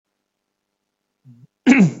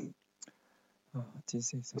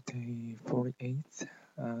This is day 48,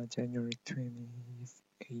 January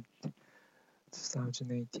 28th,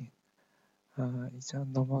 2018. It's a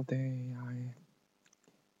normal day.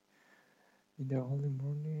 In the early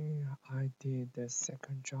morning, I did the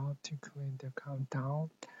second job to clean the countdown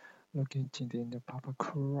located in the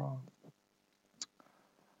Papakura.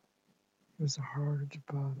 It was hard,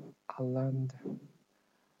 but I learned.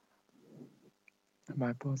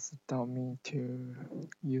 My boss told me to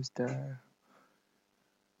use the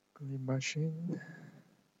clean machine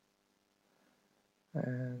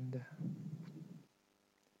and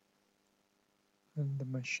the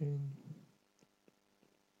machine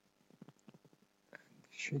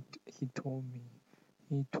he told me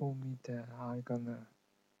that I gonna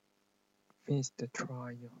finish the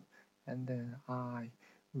trial and then I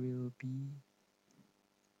will be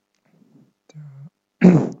the,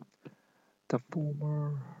 the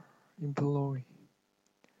former employee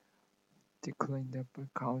to clean the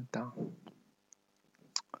countdown.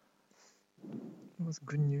 It was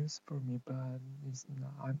good news for me, but it's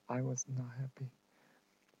not, I was not happy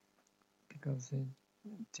because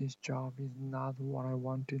this job is not what I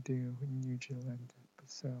want to do in New Zealand.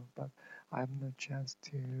 But I have no chance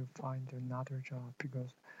to find another job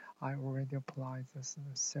because I already applied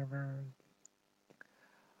several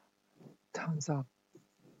tons of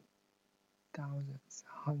thousands,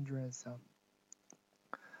 hundreds of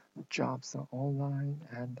jobs online,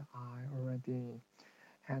 and I already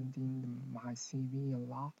hand in my CV a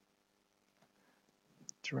lot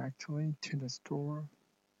directly to the store.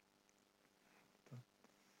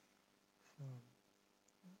 So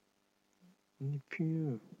only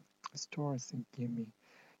few stores gave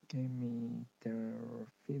me their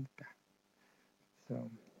feedback.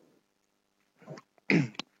 So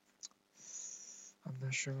I'm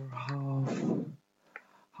not sure how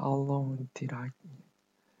long do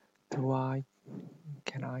I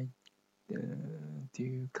can I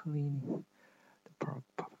do cleaning the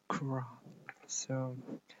parkour. So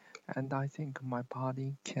and I think my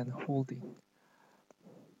body can hold it.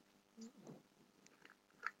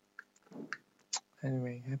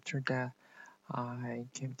 Anyway, after that, I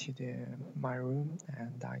came to my room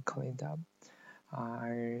and I cleaned up.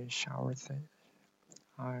 I showered.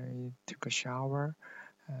 I took a shower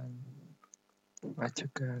and I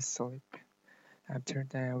took a sleep. After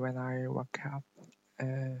that, when I woke up,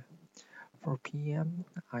 4 p.m.,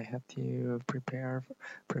 I had to prepare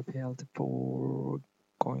for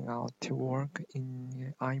going out to work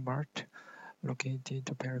in mart,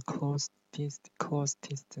 located very close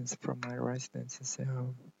distance from my residence.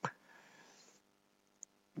 So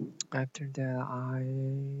after that,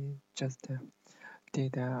 I just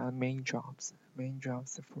did main jobs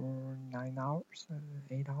for 9 hours,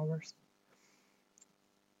 8 hours,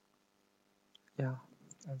 yeah,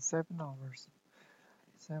 and 7 hours,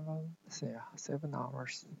 7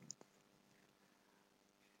 hours.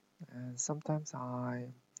 And sometimes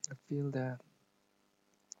I feel the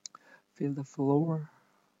floor.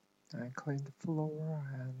 I clean the floor,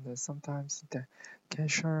 and sometimes the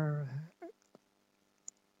cashier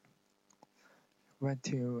went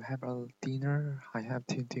to have a dinner. I have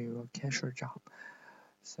to do a cashier job.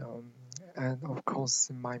 So, and of course,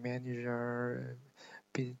 my manager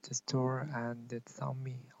visited the store and it taught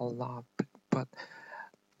me a lot. But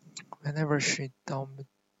whenever she told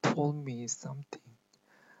me something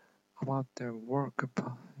about the work,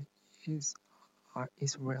 but it's,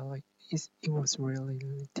 it was really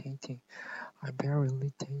irritating. I'm very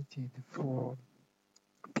irritated for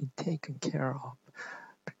being taken care of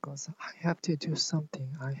because I have to do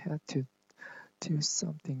something. I had to do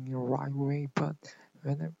something the right way, but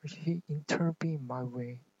whenever he intervened my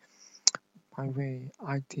way,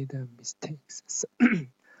 I did a mistakes. So,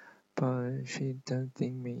 but she didn't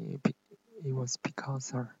think it was because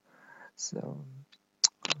of her. So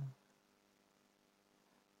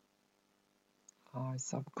I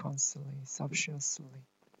subconsciously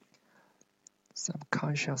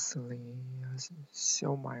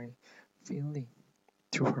show my feeling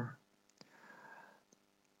to her.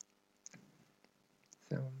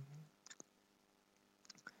 So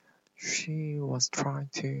she was trying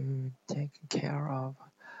to take care of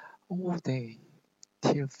all day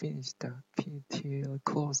till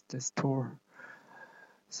close the store.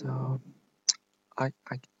 So I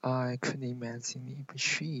couldn't imagine if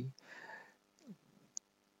she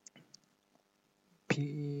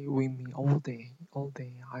be with me all day.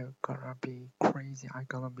 I gonna be crazy. I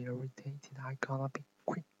gonna be irritated. I gonna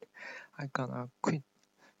quit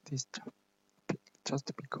this job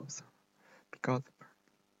just because of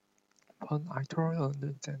her. But I totally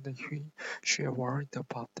understand that she worried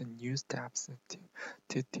about the new steps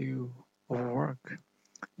to do work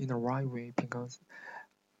in the right way, because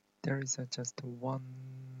there is just one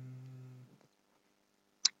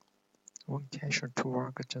cashier to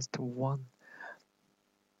work, just one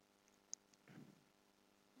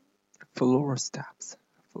floor steps.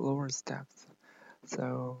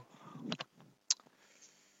 So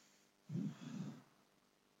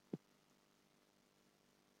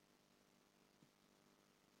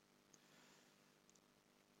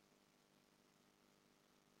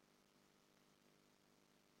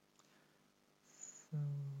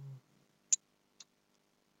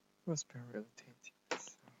it was very irritating.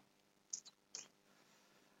 So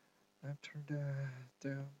after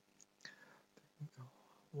the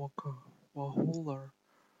walker, Waholer,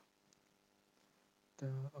 the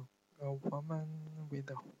a woman with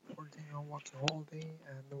a 14-hour working holiday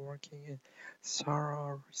and working in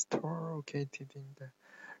ZARA store located in the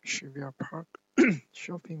Shibuya Park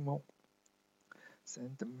shopping mall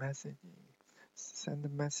sent the message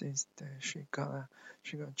that she gonna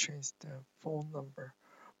change the phone number.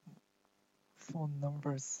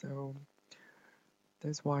 So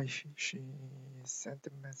that's why she sent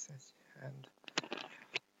the message. And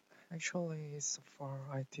actually, so far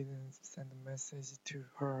I didn't send a message to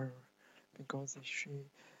her because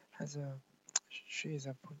has a she has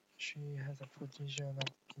a position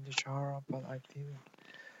in the ZARA, but I didn't.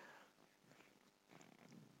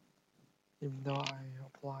 Even though I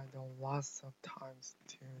applied lots of times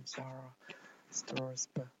to ZARA stores,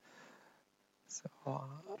 but so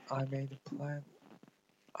I made a plan.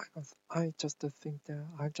 I just think that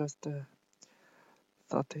I just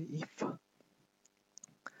thought that if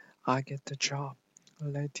I get the job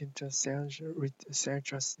related to sales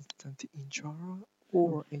assistant in ZARA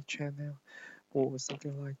or H&M or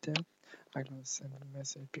something like that, I'm gonna send a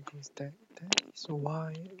message, because that is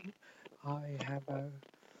why I have a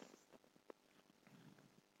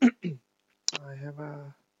I have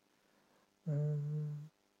a um,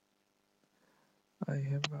 I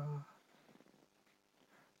have a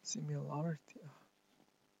similarity.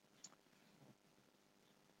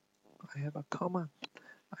 I have a common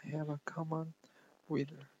with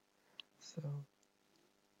her. So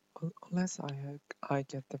unless I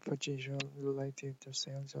get the position related to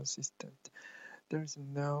sales assistant, there's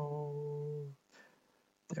no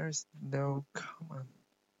common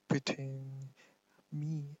between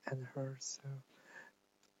me and her. So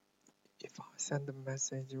if I send a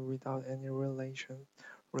message without any relations,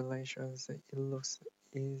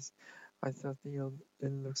 is I thought it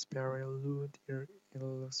looks very rude. It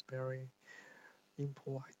looks very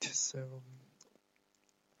impolite. So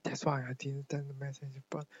that's why I didn't send the message.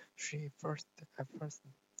 But at first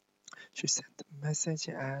she sent a message,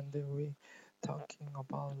 and we talking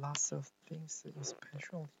about lots of things,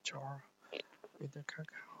 especially jar with the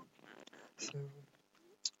cacao. So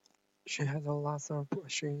she had a lots of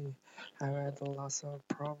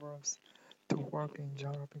problems to work in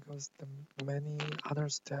Java, because the many other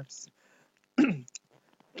steps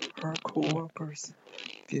her coworkers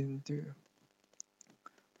didn't do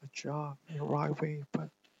the job in the right way, but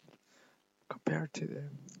compared to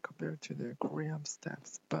the Korean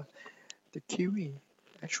steps. But the Kiwi,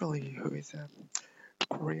 actually, who is a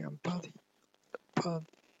Korean but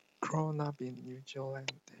grown up in New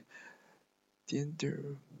Zealand, did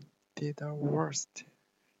the worst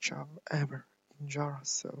job ever in Java.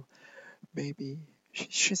 So maybe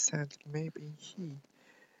she said maybe he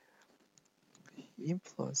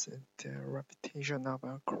influenced the reputation of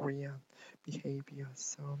a Korean behavior.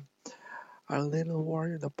 So I'm a little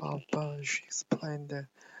worried about, but she explained that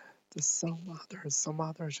some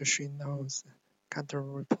others she knows got a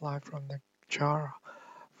reply from the jar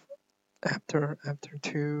after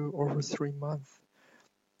 2 or 3 months.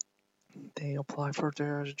 They apply for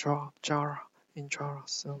the job jar in Jara.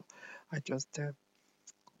 So I just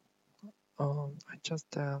I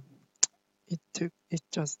just it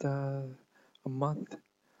just a month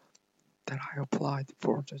that I applied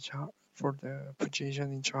for the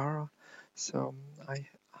position in Jara. So I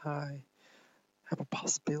have a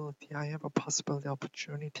possibility. I have a possibility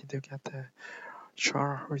opportunity to get the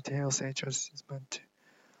Jara retail sales assessment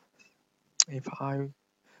if I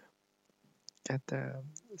get the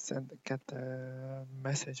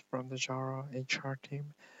message from the Jara HR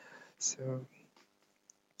team. So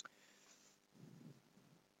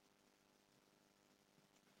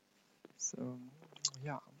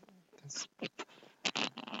yeah, this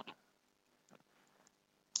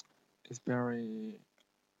is very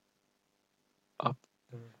up.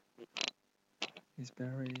 Is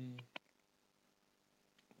very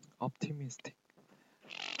optimistic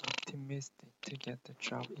optimistic to get the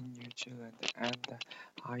job in New Zealand, and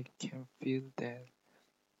I can feel that.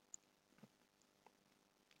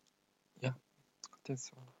 Yeah,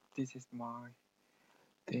 this is my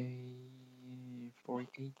day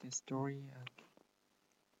 48 story,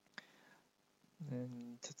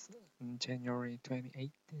 and in January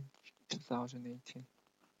 28th, 2018.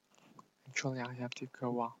 Actually, I have to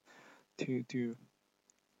go out to do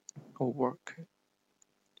work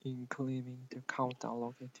in cleaning the counter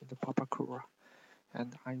located in Papakura,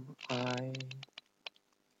 and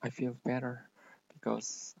I feel better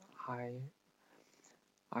because I'm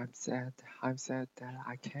sad that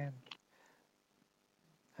I can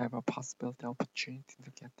have a possibility opportunity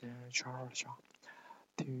to get the ZARA job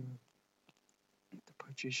to the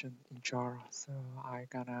position in ZARA. So I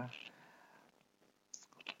gonna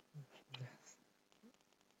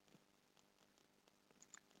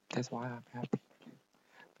that's why I'm happy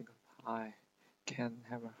because I can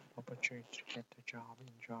have an opportunity to get the job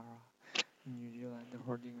in ZARA in New Zealand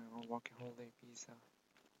holding a working holiday visa.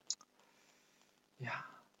 Yeah,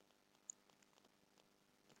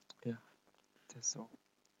 yeah, that's all.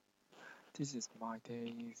 This is my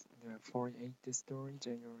day, the 48th story,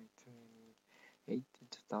 January 28th,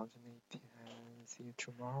 2018. And see you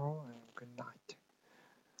tomorrow, and good night.